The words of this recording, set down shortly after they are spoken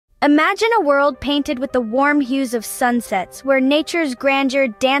Imagine a world painted with the warm hues of sunsets, where nature's grandeur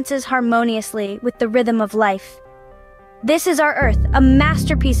dances harmoniously with the rhythm of life. This is our Earth, a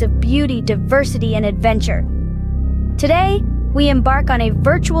masterpiece of beauty, diversity, and adventure. Today, we embark on a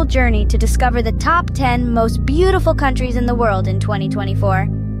virtual journey to discover the top 10 most beautiful countries in the world in 2024.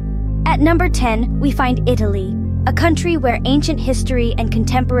 At number 10, we find Italy, a country where ancient history and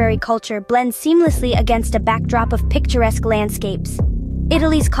contemporary culture blend seamlessly against a backdrop of picturesque landscapes.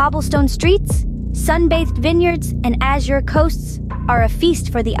 Italy's cobblestone streets, sun-bathed vineyards, and azure coasts are a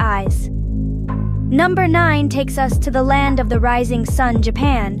feast for the eyes. Number 9 takes us to the land of the rising sun,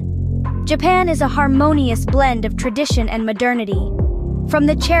 Japan. Japan is a harmonious blend of tradition and modernity. From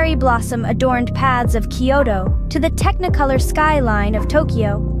the cherry blossom-adorned paths of Kyoto to the technicolor skyline of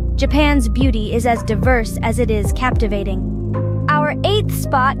Tokyo, Japan's beauty is as diverse as it is captivating. Our 8th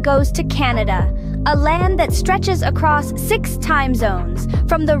spot goes to Canada, a land that stretches across 6 time zones,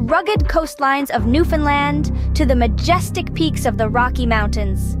 from the rugged coastlines of Newfoundland to the majestic peaks of the Rocky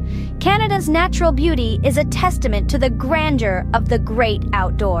Mountains. Canada's natural beauty is a testament to the grandeur of the great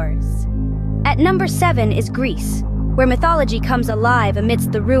outdoors. At number 7 is Greece, where mythology comes alive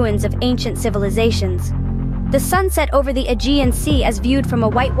amidst the ruins of ancient civilizations. The sunset over the Aegean Sea, as viewed from a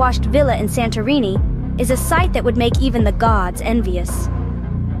whitewashed villa in Santorini, is a sight that would make even the gods envious.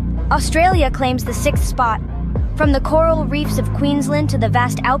 Australia claims the 6th spot. From the coral reefs of Queensland to the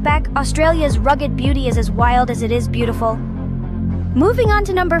vast outback, Australia's rugged beauty is as wild as it is beautiful. Moving on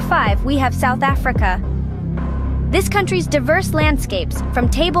to number 5, we have South Africa. This country's diverse landscapes, from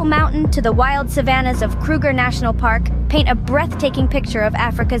Table Mountain to the wild savannas of Kruger National Park, paint a breathtaking picture of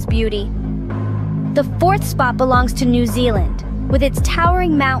Africa's beauty. The 4th spot belongs to New Zealand. With its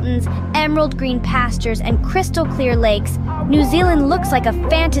towering mountains, emerald green pastures, and crystal clear lakes, New Zealand looks like a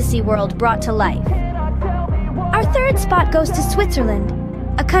fantasy world brought to life. Our 3rd spot goes to Switzerland,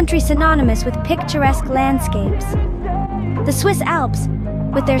 a country synonymous with picturesque landscapes. The Swiss Alps,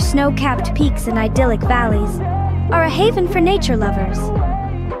 with their snow-capped peaks and idyllic valleys, are a haven for nature lovers.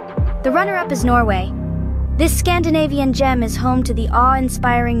 The runner-up is Norway. This Scandinavian gem is home to the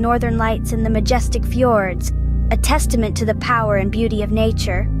awe-inspiring northern lights and the majestic fjords, a testament to the power and beauty of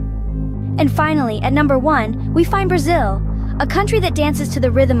nature. And finally, at number 1, we find Brazil, a country that dances to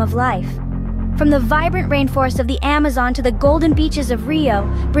the rhythm of life. From the vibrant rainforests of the Amazon to the golden beaches of Rio,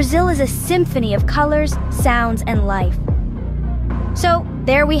 Brazil is a symphony of colors, sounds, and life. So,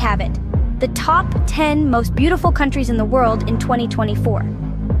 there we have it, the top 10 most beautiful countries in the world in 2024.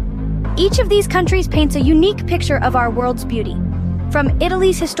 Each of these countries paints a unique picture of our world's beauty, from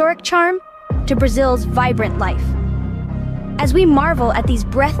Italy's historic charm to Brazil's vibrant life. As we marvel at these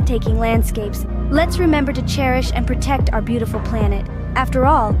breathtaking landscapes, let's remember to cherish and protect our beautiful planet. After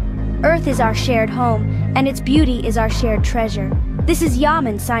all, Earth is our shared home, and its beauty is our shared treasure. This is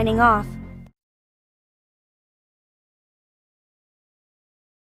Yaman signing off.